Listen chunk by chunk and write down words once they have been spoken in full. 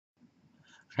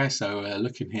Okay, so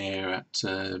looking here at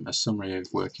a summary of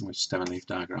working with stem and leaf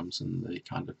diagrams and the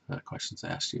kind of questions they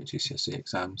asked you at GCSE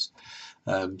exams.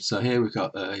 So here we've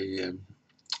got a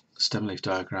stem and leaf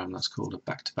diagram that's called a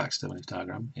back-to-back stem and leaf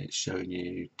diagram. It's showing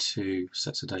you two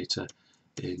sets of data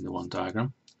in the one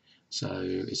diagram. So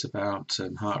it's about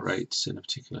heart rates in a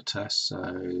particular test. So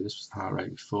this was the heart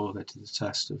rate before they did the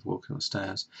test of walking up the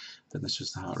stairs, and this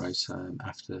was the heart rate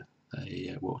after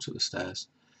they walked up the stairs.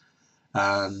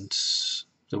 And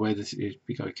the way that you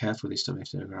be very careful with these stem and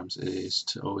leaf diagrams is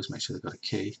to always make sure they've got a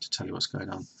key to tell you what's going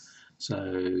on.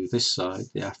 So this side,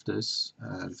 the afters,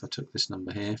 if I took this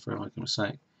number here for argument's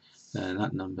sake, then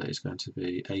that number is going to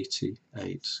be 88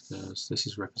 because this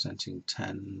is representing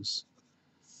tens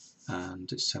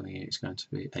and it's telling you it's going to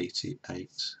be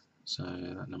 88. So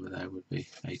that number there would be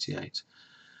 88.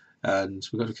 And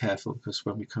we've got to be careful because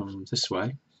when we come this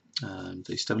way,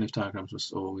 the stem and leaf diagrams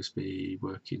must always be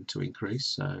working to increase,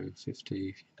 so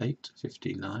 58,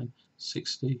 59,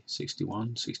 60,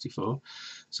 61, 64.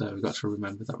 So we've got to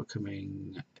remember that we're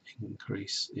coming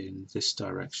increase in this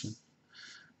direction.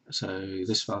 So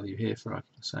this value here, for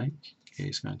argument's sake,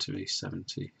 is going to be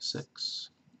 76.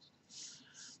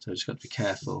 So we've just got to be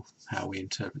careful how we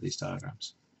interpret these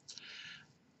diagrams.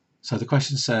 So the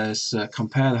question says,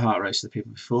 compare the heart rates of the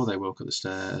people before they walk up the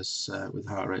stairs with the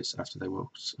heart rates after they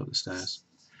walked up the stairs.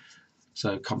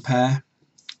 So compare,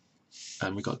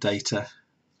 and we've got data,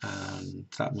 and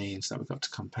that means that we've got to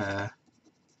compare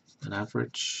an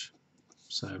average.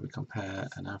 So we compare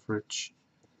an average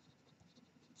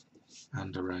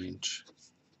and a range.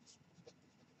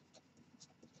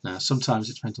 Now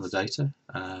sometimes it depends on the data.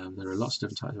 There are lots of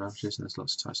different types of averages and there's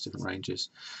lots of types of different ranges.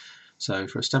 So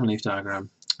for a stem and leaf diagram,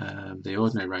 the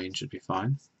ordinary range would be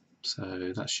fine.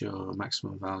 So that's your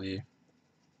maximum value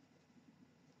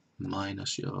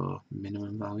minus your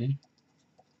minimum value.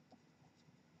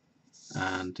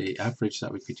 And the average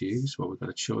that we could use, well, we've got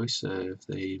a choice of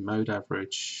the mode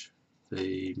average,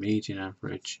 the median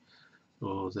average,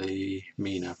 or the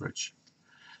mean average.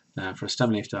 Now for a stem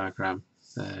and leaf diagram,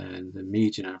 then the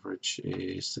median average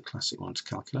is the classic one to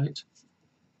calculate.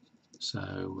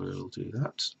 So we'll do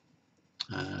that.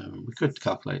 We could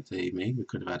calculate the mean, we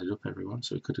could have added up everyone,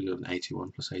 so we could have done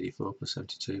 81 plus 84 plus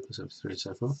 72 plus 73 and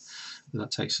so forth, but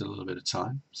that takes a little bit of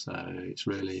time, so it's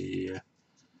really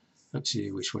up to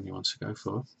you which one you want to go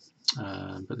for.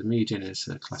 But the median is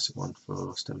a classic one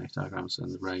for stem and leaf diagrams,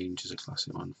 and the range is a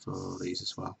classic one for these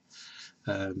as well.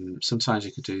 Sometimes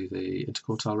you could do the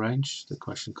interquartile range. The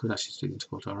question could actually do the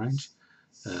interquartile range.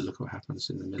 Look what happens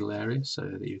in the middle area so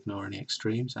that you ignore any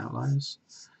extremes, outliers.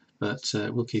 But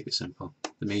we'll keep it simple,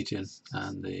 the median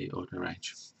and the ordinary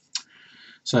range.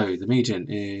 So the median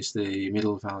is the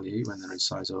middle value when they're in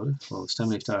size order. Well, the stem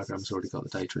and leaf diagram's already got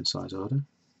the data in size order,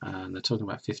 and they're talking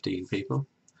about 15 people.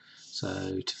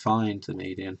 So to find the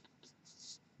median,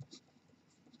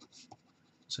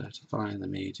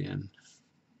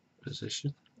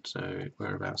 position, so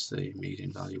whereabouts the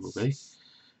median value will be,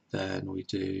 then we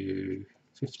do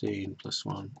 15 plus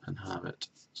 1 and halve it,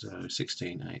 so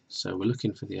 16, 8. So we're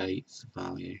looking for the 8th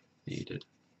value needed.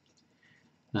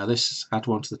 Now this add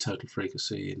 1 to the total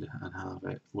frequency and halve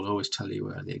it will always tell you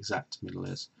where the exact middle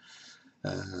is.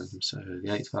 So the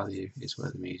 8th value is where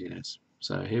the median is.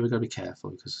 So here we've got to be careful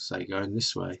because, say, going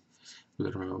this way, we've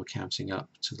got to remember we're counting up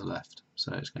to the left.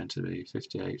 So it's going to be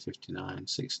 58, 59,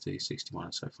 60, 61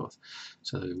 and so forth.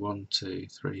 So 1, 2,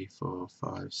 3, 4,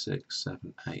 5, 6,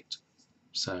 7, 8.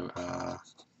 So our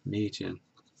median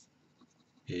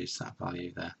is that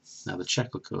value there. Now the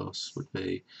check, of course, would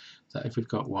be that if we've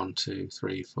got 1, 2,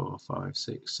 3, 4, 5,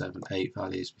 6, 7, 8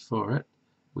 values before it,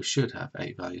 we should have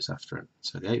 8 values after it.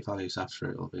 So the 8 values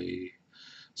after it will be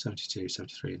 72,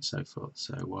 73 and so forth.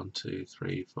 So 1, 2,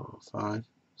 3, 4, 5,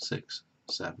 6,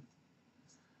 7.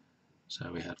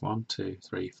 So we had 1, 2,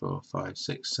 3, 4, 5,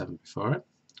 6, 7 before it,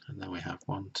 and then we have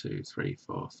 1, 2, 3,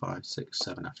 4, 5, 6,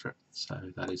 7 after it. So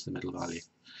that is the middle value.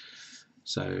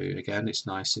 So again, it's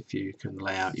nice if you can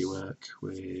lay out your work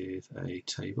with a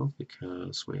table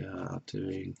because we are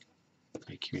doing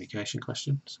a communication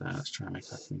question. So let's try and make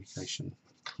that communication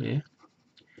clear.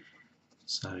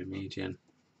 So median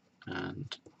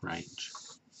and range.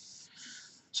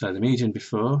 So the median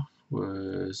before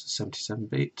was 77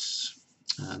 beats,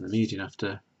 and the median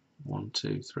after 1,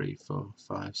 2, 3, 4,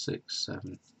 5, 6,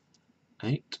 7,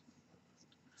 8.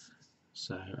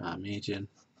 So our median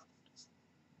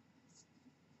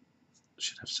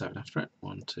should have 7 after it.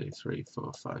 1, 2, 3,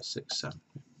 4, 5, 6, 7.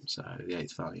 So the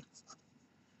 8th value.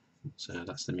 So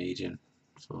that's the median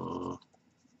for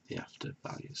the after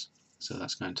values. So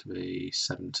that's going to be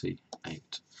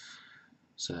 78.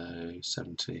 So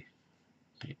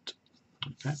 78.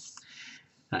 Okay.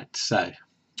 Right, so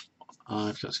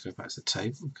I've got to go back to the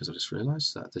table because I just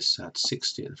realised that this had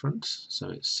 60 at the front, so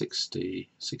it's 60,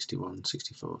 61,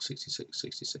 64, 66,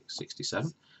 66,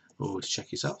 67. Always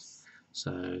check yourself.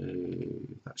 So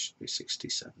that should be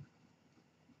 67.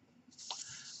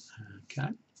 Okay.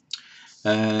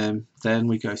 Then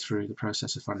we go through the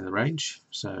process of finding the range.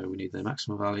 So we need the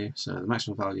maximum value. So the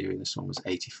maximum value in this one was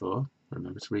 84.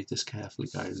 Remember to read this carefully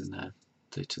going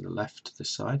to the left this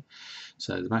side.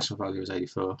 So the maximum value was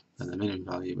 84 and the minimum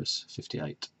value was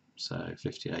 58. So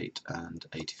 58 and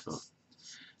 84.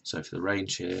 So for the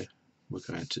range here, we're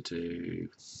going to do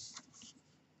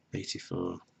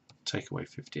 84 take away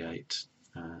 58.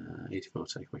 84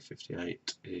 take away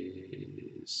 58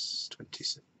 is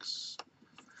 26.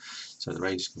 So the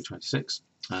range is going to be 26,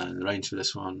 and the range for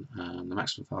this one, the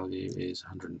maximum value is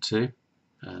 102,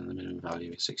 and the minimum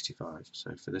value is 65.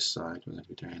 So for this side, we're going to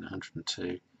be doing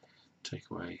 102 take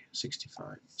away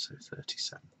 65, so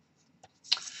 37.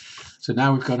 So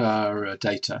now we've got our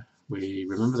data. We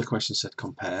remember the question said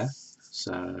compare.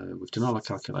 So we've done all our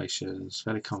calculations,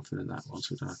 fairly confident that once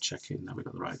we've done our checking that we've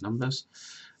got the right numbers,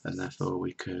 and therefore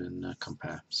we can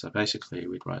compare. So basically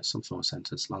we'd write some form of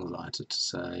sentence along the lines to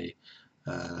say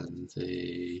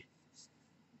the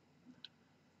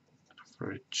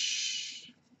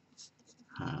average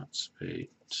heartbeat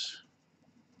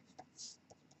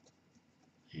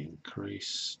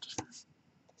increased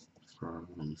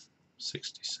from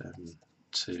 67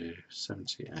 to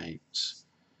 78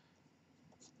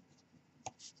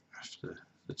 after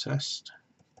the test,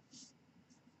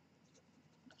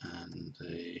 and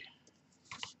the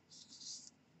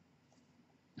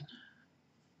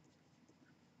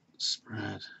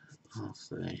spread of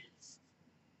the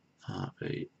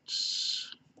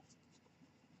heartbeats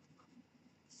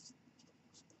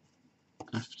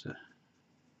after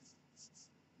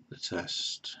the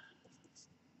test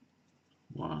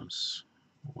was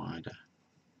wider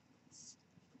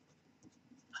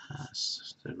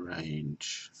as the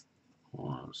range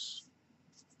was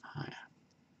higher.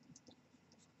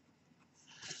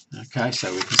 Okay,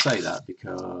 so we can say that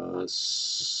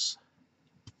because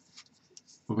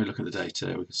when we look at the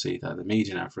data, we can see that the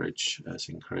median average has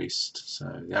increased. So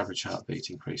the average heartbeat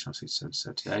increased from 67 to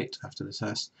 78 after the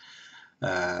test.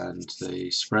 And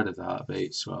the spread of the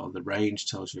heartbeats, well, the range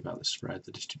tells you about the spread,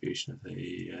 the distribution of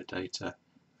the data.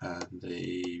 And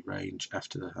the range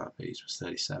after the heartbeats was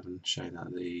 37, showing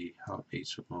that the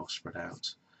heartbeats were more spread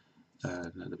out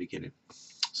than at the beginning.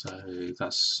 So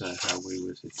that's how we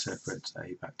would interpret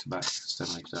a back-to-back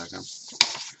stem-leaf diagram.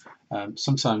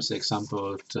 Sometimes the exam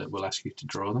board will ask you to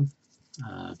draw them.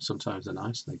 Sometimes they're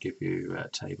nice, they give you a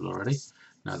table already.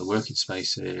 Now the working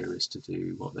space here is to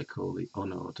do what they call the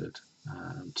unordered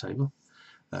table,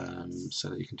 so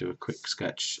that you can do a quick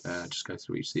sketch, just go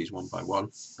through each of these one by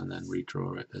one and then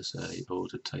redraw it as a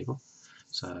ordered table.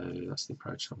 So that's the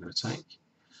approach I'm going to take.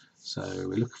 So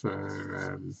we look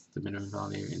for the minimum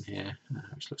value in here,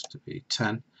 which looks to be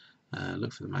 10.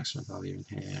 Look for the maximum value in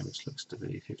here, which looks to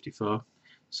be 54.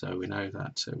 So we know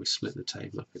that we split the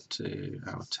table up into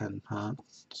our 10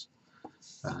 parts,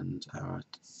 and our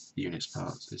units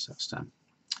part is our stem.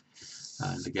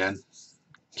 And again,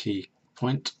 key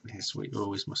point is we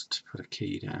always must put a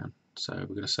key down. So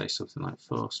we're going to say something like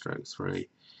 4/3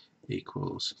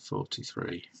 equals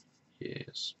 43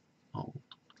 years old.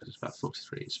 It's about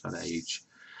 43, it's about age.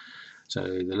 So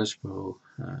the legible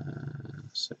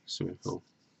simple,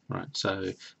 right,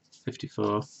 so 54,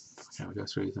 okay, we go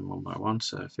through them one by one.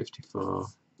 So 54,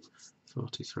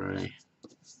 43,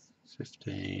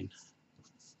 15,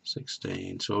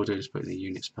 16, so all we'll do is put the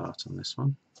units part on this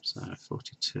one. So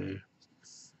 42,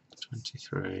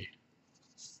 23,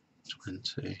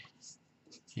 20,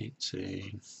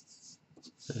 18,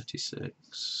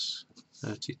 36,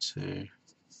 32,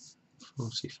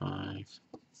 45,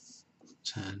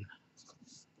 10,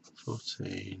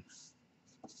 14,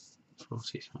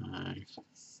 45,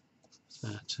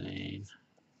 13,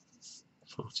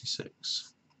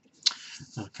 46.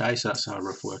 Okay, so that's our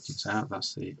rough workings out.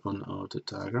 That's the unordered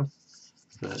diagram.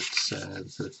 But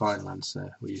for the final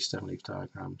answer, we use stem-leaf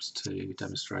diagrams to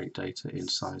demonstrate data in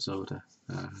size order,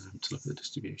 to look at the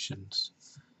distributions.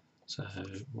 So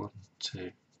 1,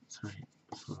 2, 3,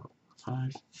 4,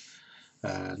 5.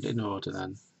 And in order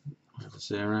then, we have a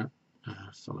 0,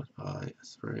 followed by a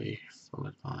 3,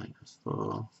 followed by a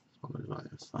 4, followed by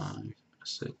a 5, a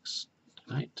 6,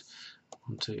 an 8.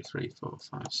 1, 2, 3, 4,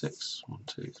 5, 6. 1,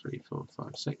 2, 3, 4,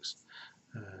 5, 6.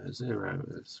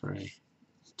 0, 3,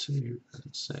 2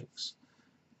 and 6.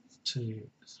 2,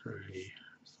 3,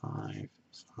 5,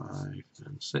 5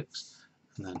 and 6,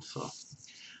 and then 4.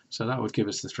 So that would give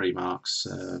us the 3 marks.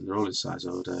 They're all in size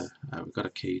order. We've got a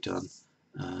key done,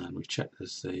 and we've checked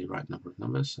there's the right number of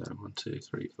numbers. So 1, 2,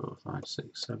 3, 4, 5,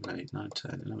 6, 7, 8, 9,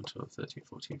 10, 11, 12, 13,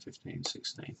 14, 15,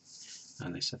 16.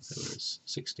 And they said there was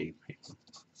 16 people.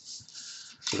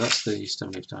 So that's the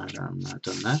stem leaf diagram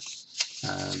done there.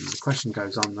 The question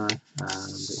goes on there, and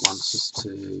it wants us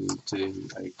to do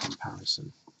a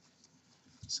comparison.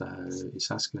 So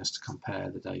it's asking us to compare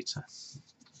the data.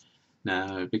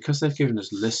 Now, because they've given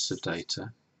us lists of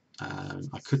data,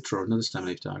 I could draw another stem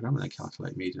leaf diagram and then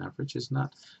calculate median averages and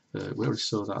that. We already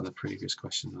saw that on the previous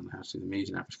question on how to do the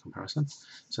median average comparison.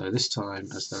 So this time,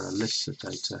 as there are lists of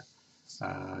data,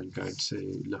 I'm going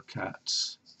to look at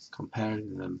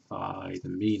comparing them by the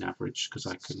mean average, because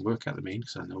I can work out the mean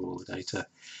because I know all the data,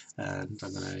 and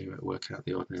I'm going to work out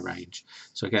the ordinary range.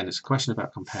 So again, it's a question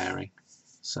about comparing.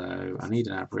 So I need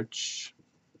an average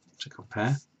to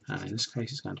compare, and in this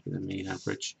case it's going to be the mean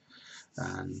average,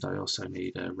 and I also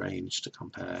need a range to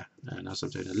compare. And as I'm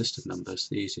doing a list of numbers,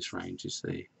 the easiest range is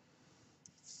the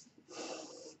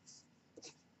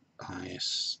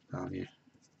highest value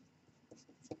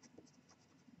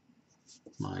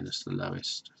minus the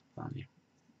lowest value.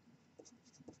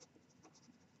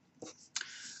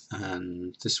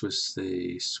 And this was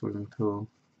the swimming pool,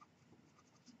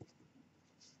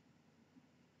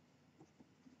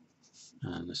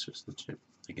 and this was the gym.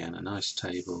 Again, a nice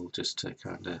table just to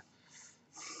kind of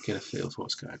get a feel for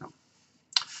what's going on.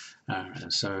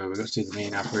 Alright, so we've got to do the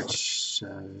mean average, so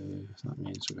that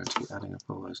means we're going to be adding up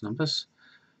all those numbers.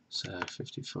 So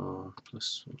 54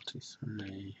 plus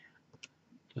 43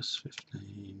 plus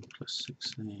 15 plus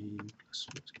 16 plus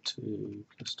 42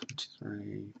 plus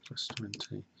 23 plus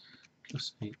 20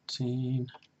 plus 18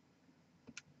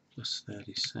 plus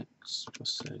 36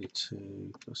 plus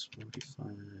 32 plus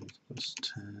 45 plus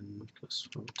 10 plus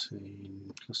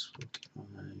 14 plus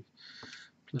 45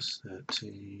 plus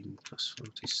 13 plus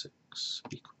 46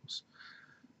 equals,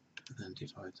 and then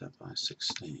divide that by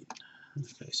 16.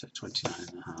 Okay, so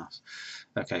 29.5.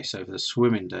 Okay, so for the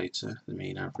swimming data, the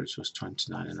mean average was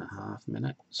 29.5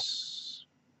 minutes.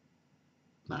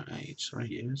 No,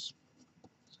 years.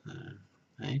 So,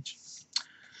 age.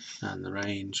 And the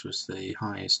range was the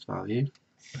highest value,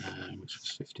 which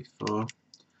was 54,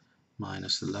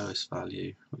 minus the lowest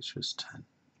value, which was 10.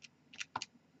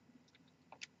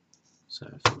 So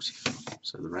 44.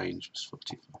 So the range was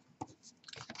 44.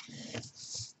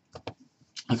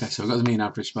 Okay, so we've got the mean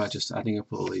average by just adding up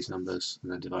all these numbers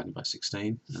and then dividing by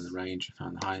 16, and the range, we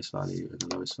found the highest value and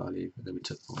the lowest value, and then we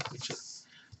took them off each other.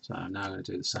 So I'm now going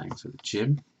to do the same for the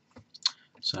gym,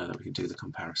 so that we can do the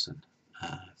comparison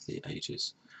of the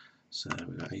ages. So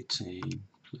we've got 18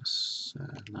 plus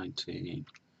 19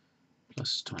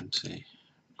 plus 20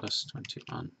 plus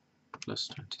 21 plus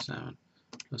 27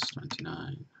 plus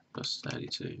 29 plus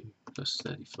 32 plus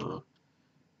 34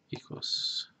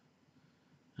 equals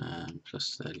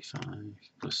plus 35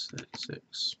 plus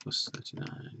 36 plus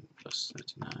 39 plus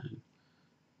 39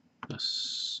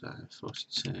 plus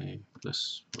 42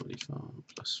 plus 44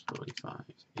 plus 45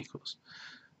 equals.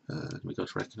 We've got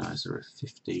to recognise there are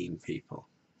 15 people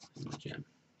in the gym,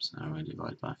 so we're going to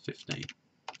divide by 15,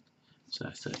 so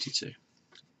 32.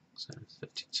 So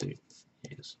 32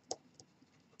 years.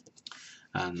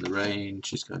 And the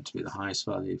range is going to be the highest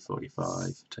value,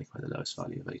 45, take away the lowest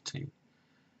value of 18.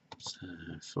 So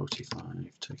 45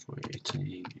 take away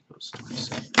 18 equals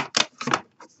 27.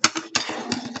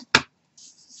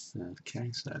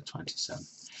 Okay, so 27.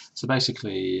 So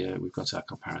basically we've got our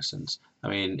comparisons. I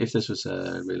mean, if this was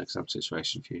a real exam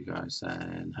situation for you guys,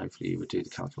 then hopefully you would do the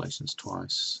calculations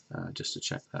twice, just to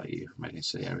check that you made any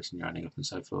silly errors in your adding up and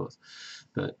so forth.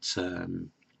 But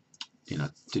you know,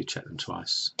 do check them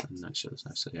twice and make sure there's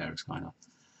no silly errors going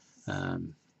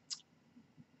on.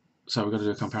 So we've got to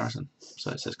do a comparison.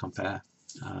 So it says compare.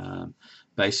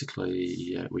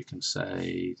 Basically, we can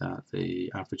say that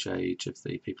the average age of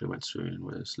the people who went swimming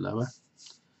was lower.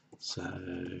 So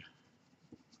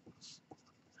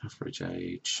average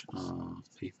age of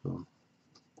people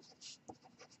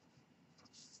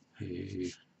who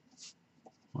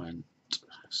went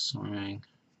swimming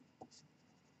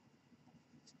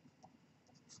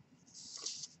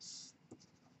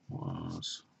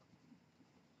was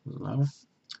lower.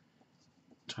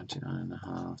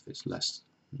 29.5 is less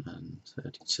than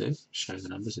 32. Show the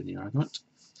numbers in the argument.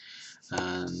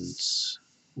 And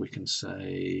we can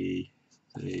say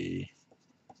the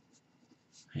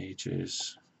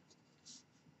ages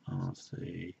of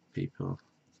the people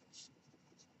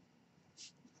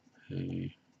who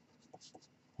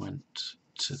went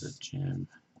to the gym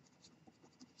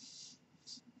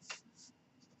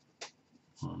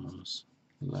was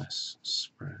less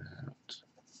spread out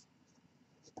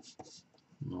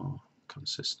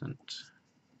consistent.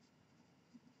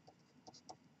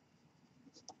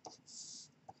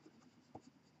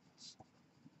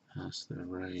 As the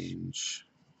range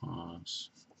was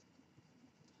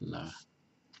lower.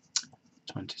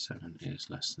 27 is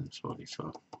less than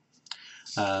 44.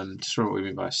 Just remember what we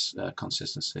mean by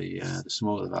consistency. The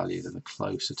smaller the value, then the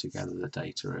closer together the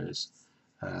data is,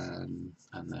 and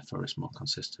therefore it's more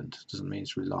consistent. It doesn't mean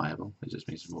it's reliable, it just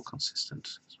means it's more consistent.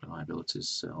 Reliability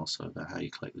is also about how you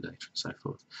collect the data and so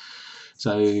forth.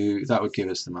 So that would give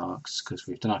us the marks because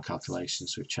we've done our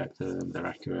calculations, we've checked them, they're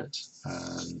accurate,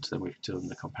 and then we've done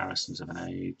the comparisons of an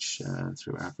age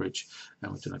through average,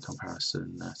 and we've done a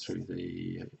comparison through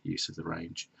the use of the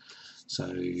range.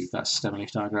 So that's stem and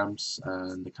leaf diagrams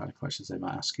and the kind of questions they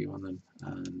might ask you on them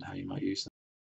and how you might use them.